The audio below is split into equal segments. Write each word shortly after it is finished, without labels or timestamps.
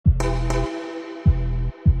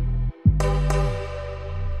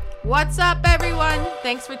What's up, everyone?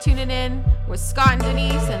 Thanks for tuning in with Scott and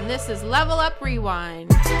Denise, and this is Level Up Rewind.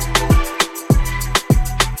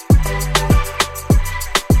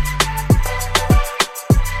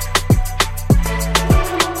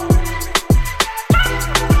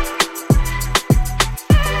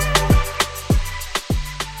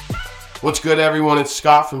 What's good, everyone? It's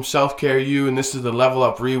Scott from Self Care U, and this is the Level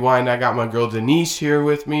Up Rewind. I got my girl Denise here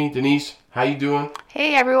with me. Denise, how you doing?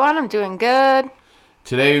 Hey, everyone. I'm doing good.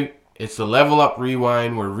 Today, it's the Level Up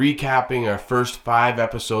Rewind. We're recapping our first 5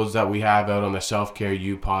 episodes that we have out on the Self Care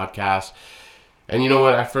U podcast. And you know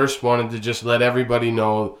what? I first wanted to just let everybody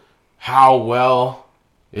know how well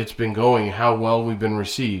it's been going, how well we've been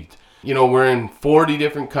received. You know, we're in 40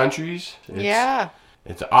 different countries.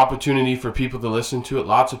 It's an opportunity for people to listen to it.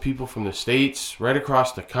 Lots of people from the States, right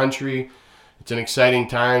across the country. It's an exciting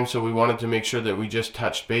time, so we wanted to make sure that we just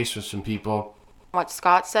touched base with some people. What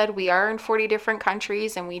Scott said, we are in 40 different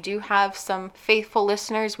countries, and we do have some faithful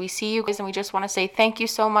listeners. We see you guys, and we just want to say thank you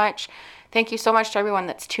so much. Thank you so much to everyone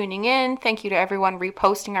that's tuning in. Thank you to everyone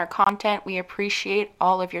reposting our content. We appreciate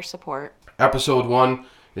all of your support. Episode 1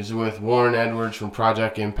 is with Warren Edwards from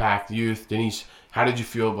Project Impact Youth. Denise, how did you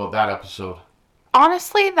feel about that episode?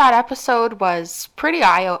 Honestly, that episode was pretty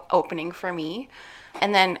eye-opening for me.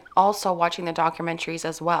 And then also watching the documentaries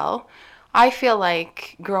as well. I feel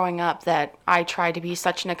like growing up that I tried to be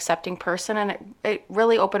such an accepting person, and it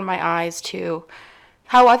really opened my eyes to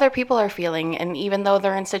how other people are feeling. And even though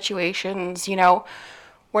they're in situations, you know,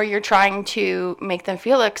 where you're trying to make them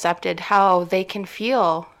feel accepted, how they can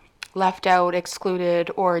feel left out, excluded,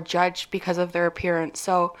 or judged because of their appearance.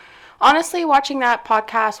 So honestly, watching that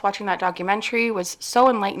podcast, watching that documentary was so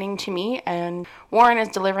enlightening to me, and Warren is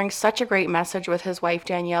delivering such a great message with his wife,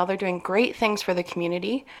 Danielle. They're doing great things for the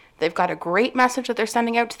community. They've got a great message that they're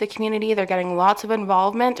sending out to the community. They're getting lots of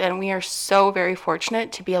involvement, and we are so very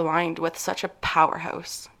fortunate to be aligned with such a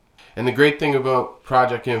powerhouse. And the great thing about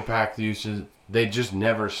Project Impact Youth is they just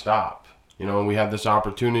never stop. You know, we have this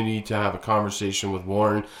opportunity to have a conversation with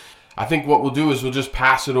Warren. I think what we'll do is we'll just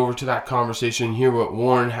pass it over to that conversation and hear what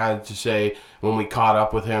Warren had to say when we caught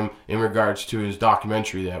up with him in regards to his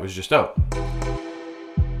documentary that was just out.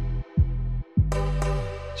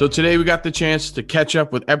 So today we got the chance to catch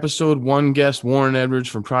up with episode 1 guest Warren Edwards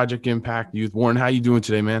from Project Impact Youth. Warren, how you doing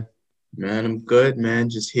today, man? Man, I'm good, man.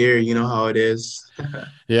 Just here. You know how it is.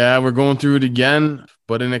 Yeah, we're going through it again,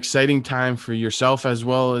 but an exciting time for yourself as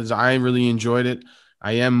well as I really enjoyed it.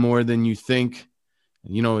 I Am More Than You Think.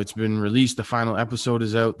 You know, it's been released. The final episode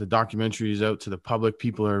is out. The documentary is out to the public.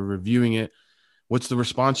 People are reviewing it. What's the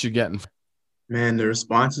response you're getting? Man, the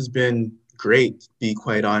response has been great, to be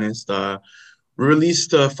quite honest. We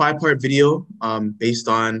released a 5-part video based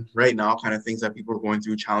on right now kind of things that people are going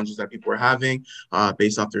through, challenges that people are having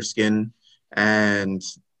based off their skin. And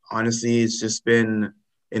honestly, it's just been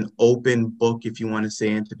an open book, if you want to say,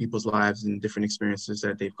 into people's lives and different experiences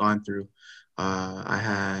that they've gone through. I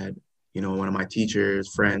had one of my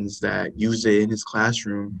teachers, friends that used it in his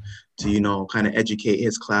classroom to, kind of educate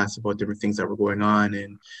his class about different things that were going on.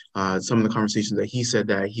 And some of the conversations that he said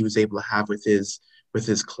that he was able to have with his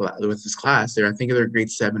class there, I think they're grade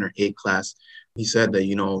 7 or 8 class. He said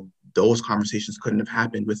that, those conversations couldn't have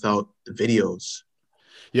happened without the videos.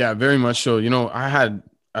 Yeah, very much so. I had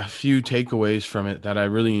a few takeaways from it that I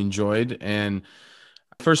really enjoyed. And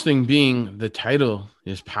first thing being, the title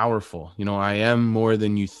is powerful. I am more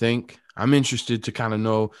than you think. I'm interested to kind of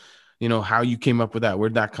know, how you came up with that.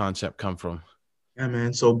 Where'd that concept come from? Yeah,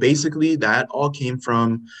 man. So basically that all came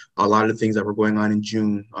from a lot of the things that were going on in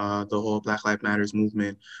June, the whole Black Lives Matters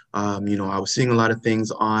movement. I was seeing a lot of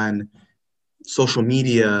things on social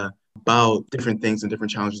media about different things and different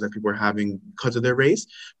challenges that people were having because of their race.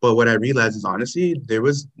 But what I realized is, honestly, there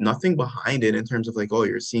was nothing behind it in terms of like, oh,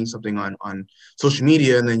 you're seeing something on social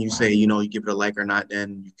media and then you say, you give it a like or not,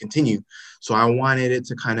 and you continue. So I wanted it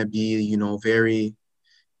to kind of be, very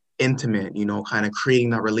intimate, kind of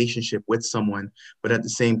creating that relationship with someone. But at the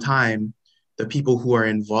same time, the people who are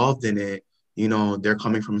involved in it, they're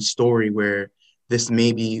coming from a story where this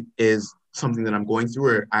maybe is something that I'm going through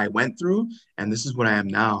or I went through, and this is what I am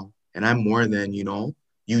now. And I'm more than, you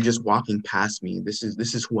just walking past me. This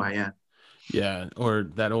is who I am. Yeah. Or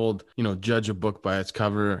that old, judge a book by its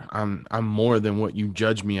cover. I'm more than what you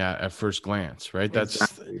judge me at first glance, right?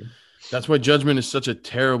 Exactly. That's why judgment is such a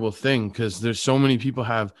terrible thing, because there's so many people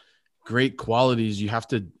have great qualities. You have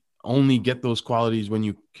to only get those qualities when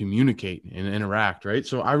you communicate and interact, right?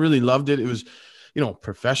 So I really loved it. It was,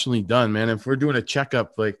 professionally done, man. If we're doing a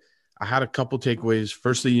checkup, like, I had a couple takeaways.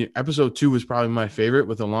 Firstly, episode 2 was probably my favorite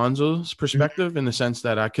with Alonzo's perspective in the sense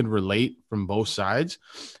that I could relate from both sides.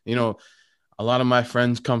 a lot of my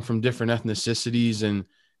friends come from different ethnicities,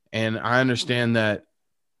 and I understand that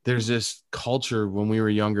there's this culture when we were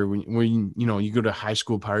younger, when you know, you go to high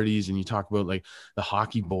school parties and you talk about like the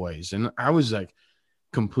hockey boys. And I was like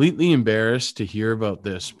completely embarrassed to hear about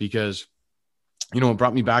this because, you know, it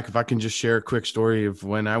brought me back. If I can just share a quick story of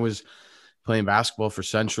when I was playing basketball for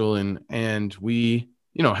Central, and we,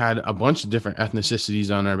 you know, had a bunch of different ethnicities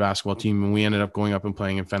on our basketball team, and we ended up going up and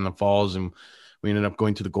playing in Fenelon Falls, and we ended up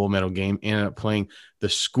going to the gold medal game, ended up playing the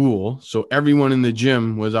school. So everyone in the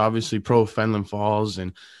gym was obviously pro Fenelon Falls.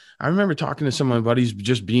 And I remember talking to some of my buddies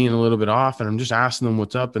just being a little bit off, and I'm just asking them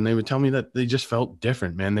what's up, and they would tell me that they just felt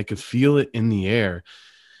different, man. They could feel it in the air.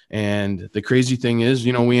 And the crazy thing is,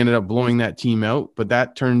 you know, we ended up blowing that team out, but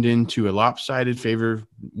that turned into a lopsided favor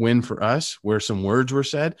win for us where some words were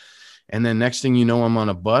said. And then next thing you know, I'm on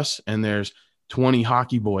a bus and there's 20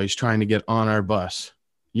 hockey boys trying to get on our bus,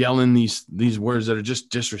 yelling these words that are just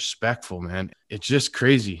disrespectful, man. It's just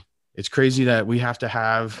crazy. It's crazy that we have to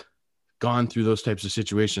have gone through those types of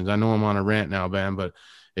situations. I know I'm on a rant now, man, but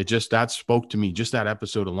that spoke to me, just that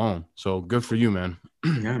episode alone. So good for you, man.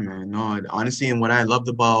 Yeah, man. No, honestly, and what I loved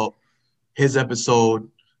about his episode,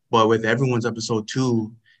 but with everyone's episode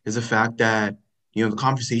too, is the fact that, you know, the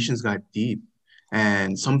conversations got deep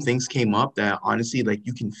and some things came up that honestly, like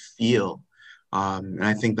you can feel. And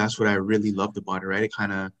I think that's what I really loved about it, right? It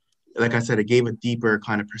kind of, like I said, it gave a deeper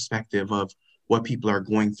kind of perspective of what people are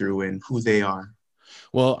going through and who they are.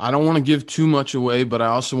 Well, I don't want to give too much away, but I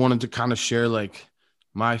also wanted to kind of share like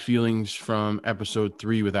my feelings from episode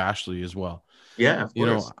 3 with Ashley as well. Yeah, of You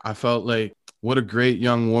know, course. I felt like what a great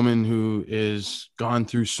young woman who is gone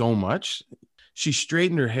through so much. She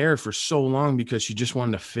straightened her hair for so long because she just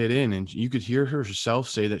wanted to fit in. And you could hear her herself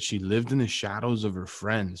say that she lived in the shadows of her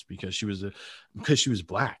friends because she was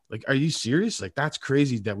black. Like, are you serious? Like, that's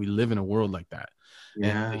crazy that we live in a world like that. And to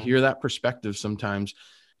Yeah. hear that perspective, sometimes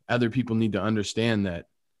other people need to understand that,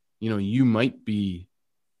 you know, you might be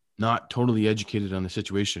not totally educated on the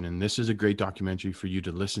situation. And this is a great documentary for you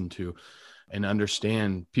to listen to and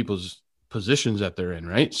understand people's positions that they're in,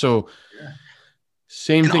 right? So Yeah.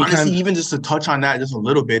 same And thing honestly, kind of, even just to touch on that just a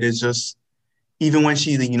little bit, is just even when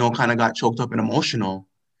she, you know, kind of got choked up and emotional,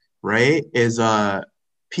 right? Is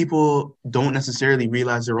people don't necessarily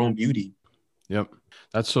realize their own beauty. yep,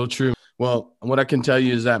 that's so true. Well, what I can tell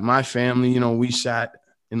you is that my family, you know, we sat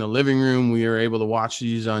in the living room, we were able to watch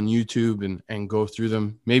these on YouTube and go through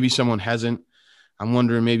them. Maybe someone hasn't. I'm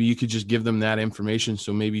wondering maybe you could just give them that information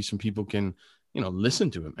so maybe some people can, you know,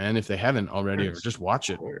 listen to it, man, if they haven't already, or just watch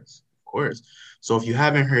Of it. course, of course. So if you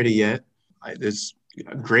haven't heard it yet, there's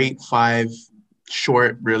a great 5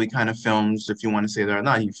 short, really kind of films, if you want to say they're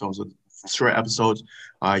not even films, but short episodes.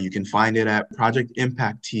 You can find it at Project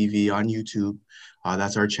Impact TV on YouTube.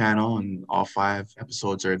 That's our channel, and all 5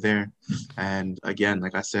 episodes are there. And again,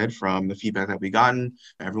 like I said, from the feedback that we gotten,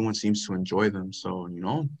 everyone seems to enjoy them. So, you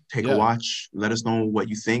know, take a Yeah. watch, let us know what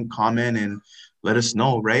you think, comment, and let us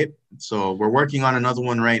know, right? So we're working on another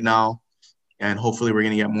one right now, and hopefully we're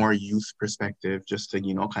going to get more youth perspective just to,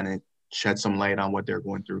 you know, kind of shed some light on what they're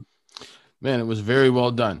going through. Man, it was very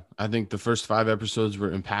well done. I think the first 5 episodes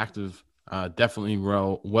were impactful, definitely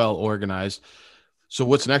well organized. So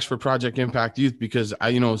what's next for Project Impact Youth? Because I,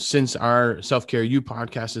 you know, since our Self Care You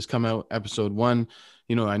podcast has come out, episode 1,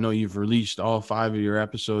 you know, I know you've released all 5 of your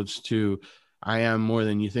episodes to I Am More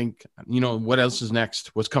Than You Think. You know, what else is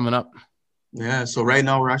next? What's coming up? Yeah, so right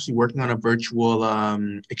now we're actually working on a virtual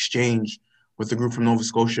exchange with a group from Nova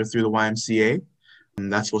Scotia through the YMCA.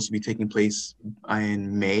 That's supposed to be taking place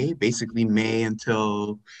in May, basically May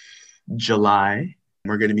until July.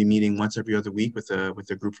 We're going to be meeting once every other week with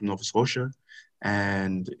a group from Nova Scotia,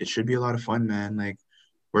 and it should be a lot of fun, man. Like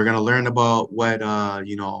we're going to learn about what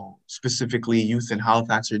you know, specifically youth in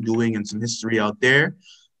Halifax are doing and some history out there.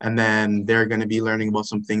 And then they're going to be learning about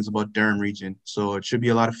some things about Durham region. So it should be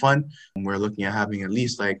a lot of fun. We're looking at having at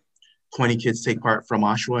least like 20 kids take part from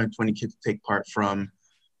Oshawa and 20 kids take part from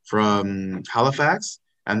Halifax.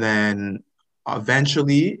 And then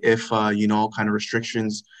eventually, if you know, kind of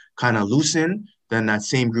restrictions kind of loosen, then that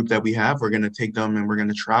same group that we have, we're going to take them and we're going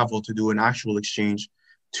to travel to do an actual exchange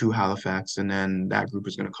to Halifax. And then that group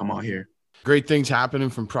is going to come out here. Great things happening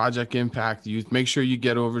from Project Impact Youth. Make sure you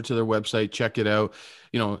get over to their website, check it out.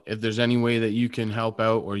 You know, if there's any way that you can help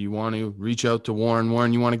out or you want to reach out to Warren,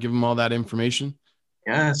 you want to give them all that information?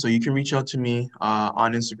 Yeah, so you can reach out to me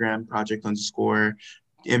on Instagram,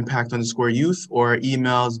 project_impact_youth, or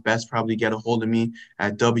emails. Best probably get a hold of me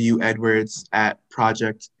at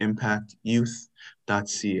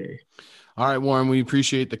wedwards@projectimpactyouth.ca. All right, Warren, we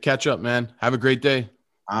appreciate the catch up, man. Have a great day.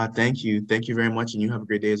 Thank you. Thank you very much, and you have a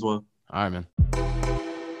great day as well. All right, man.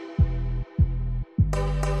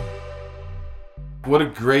 What a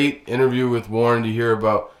great interview with Warren to hear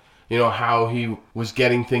about, how he was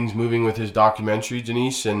getting things moving with his documentary,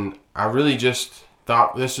 Denise. And I really just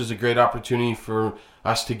thought this was a great opportunity for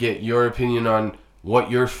us to get your opinion on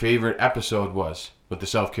what your favorite episode was with the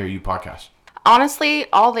Self Care U podcast. Honestly,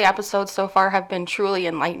 all the episodes so far have been truly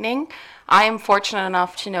enlightening. I am fortunate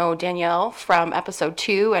enough to know Danielle from episode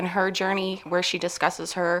 2 and her journey, where she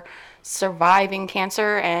discusses her surviving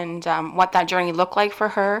cancer and what that journey looked like for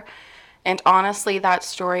her. And honestly, that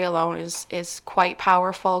story alone is quite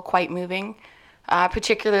powerful, quite moving,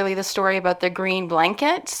 particularly the story about the green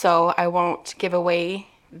blanket. So I won't give away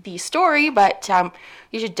the story, but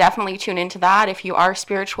you should definitely tune into that if you are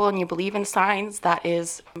spiritual and you believe in signs. That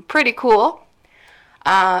is pretty cool.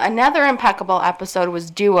 Another impeccable episode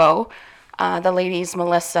was Duo. The ladies,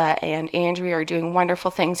 Melissa and Andrea, are doing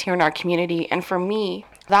wonderful things here in our community. And for me,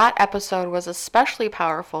 that episode was especially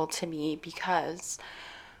powerful to me because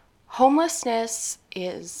homelessness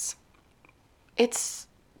it's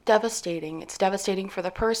devastating. It's devastating for the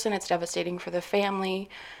person. It's devastating for the family.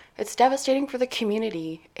 It's devastating for the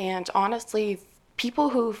community. And honestly, people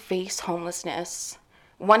who face homelessness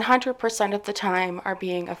 100% of the time are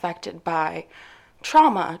being affected by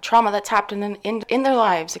trauma that's happened in their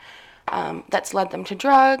lives, that's led them to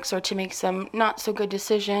drugs or to make some not so good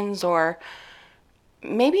decisions, or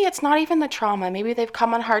maybe it's not even the trauma. Maybe they've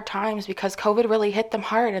come on hard times because COVID really hit them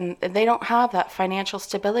hard and they don't have that financial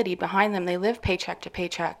stability behind them. They live paycheck to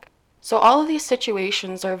paycheck. So all of these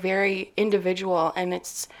situations are very individual, and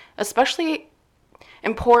it's especially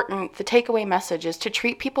important. The takeaway message is to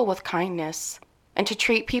treat people with kindness and to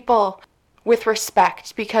treat people with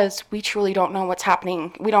respect, because we truly don't know what's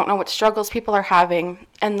happening. We don't know what struggles people are having.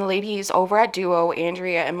 And the ladies over at Duo,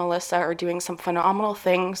 Andrea and Melissa, are doing some phenomenal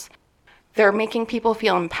things. They're making people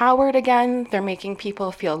feel empowered again. They're making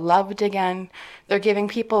people feel loved again. They're giving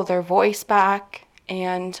people their voice back.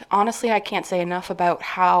 And honestly, I can't say enough about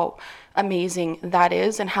how amazing that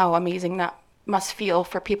is and how amazing that must feel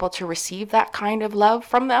for people to receive that kind of love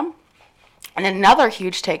from them. And another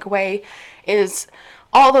huge takeaway is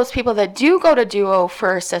all those people that do go to Duo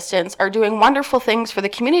for assistance are doing wonderful things for the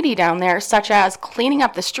community down there, such as cleaning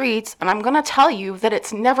up the streets. And I'm going to tell you that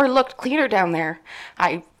it's never looked cleaner down there.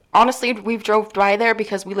 Honestly, we've drove by there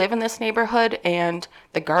because we live in this neighborhood, and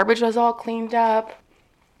the garbage is all cleaned up.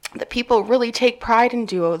 The people really take pride in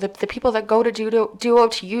Duo. The people that go to Duo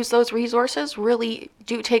to use those resources really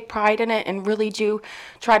do take pride in it and really do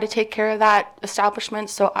try to take care of that establishment.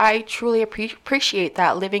 So I truly appreciate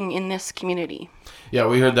that living in this community. Yeah,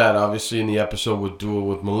 we heard that obviously in the episode with Duo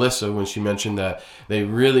with Melissa, when she mentioned that they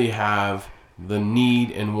really have the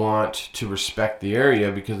need and want to respect the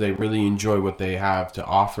area because they really enjoy what they have to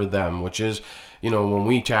offer them, which is, when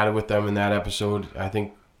we chatted with them in that episode, I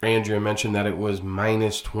think Andrea mentioned that it was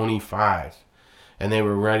minus 25 and they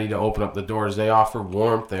were ready to open up the doors. They offer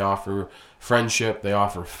warmth, they offer friendship, they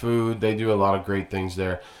offer food. They do a lot of great things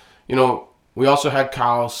there. We also had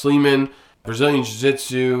Kyle Sleeman, Brazilian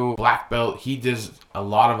Jiu-Jitsu, black belt. He does a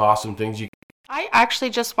lot of awesome things. I actually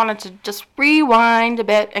just wanted to just rewind a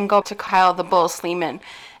bit and go to Kyle the Bull Sleeman.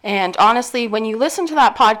 And honestly, when you listen to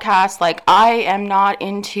that podcast, I am not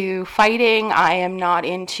into fighting. I am not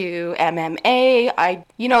into MMA.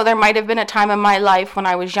 There might have been a time in my life when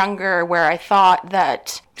I was younger where I thought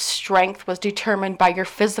that strength was determined by your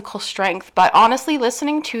physical strength. But honestly,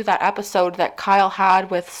 listening to that episode that Kyle had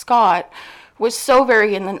with Scott was so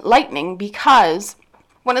very enlightening, because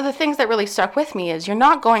one of the things that really stuck with me is you're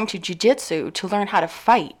not going to jiu-jitsu to learn how to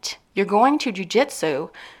fight. You're going to jiu-jitsu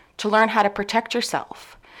to learn how to protect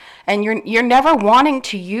yourself. And you're never wanting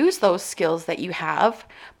to use those skills that you have,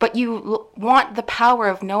 but you want the power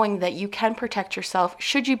of knowing that you can protect yourself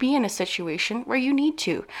should you be in a situation where you need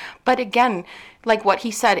to. But again, like what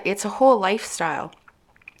he said, it's a whole lifestyle.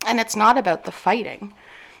 And it's not about the fighting.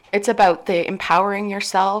 It's about the empowering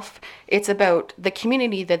yourself. It's about the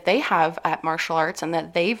community that they have at martial arts and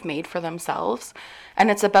that they've made for themselves.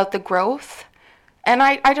 And it's about the growth. And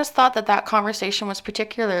I just thought that conversation was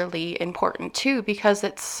particularly important too, because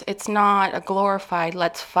it's not a glorified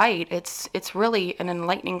let's fight. It's really an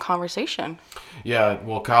enlightening conversation. Yeah,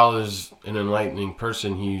 well, Kyle is an enlightening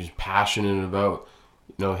person. He's passionate about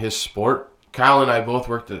his sport. Kyle and I both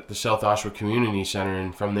worked at the South Oshawa Community Center,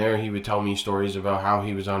 and from there he would tell me stories about how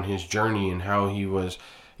he was on his journey and how he was,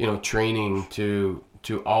 training to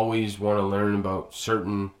always want to learn about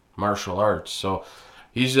certain martial arts. So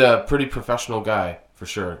he's a pretty professional guy for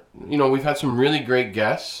sure. We've had some really great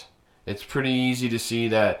guests. It's pretty easy to see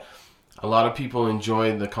that a lot of people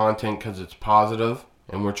enjoy the content because it's positive,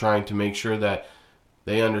 and we're trying to make sure that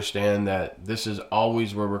they understand that this is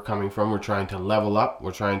always where we're coming from. We're trying to level up.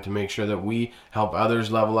 We're trying to make sure that we help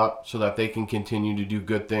others level up so that they can continue to do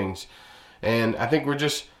good things. And I think we're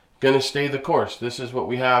just going to stay the course. This is what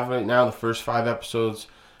we have right now. The first 5 episodes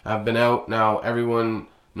have been out. Now everyone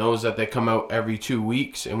knows that they come out every 2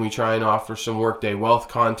 weeks, and we try and offer some Workday Wealth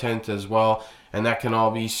content as well. And that can all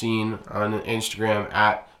be seen on Instagram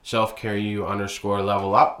at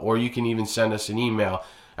selfcareu_level up, or you can even send us an email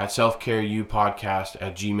at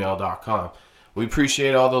selfcareupodcast@gmail.com. We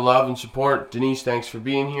appreciate all the love and support. Denise, thanks for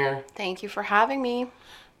being here. Thank you for having me.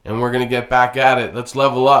 And we're going to get back at it. Let's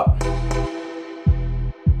level up.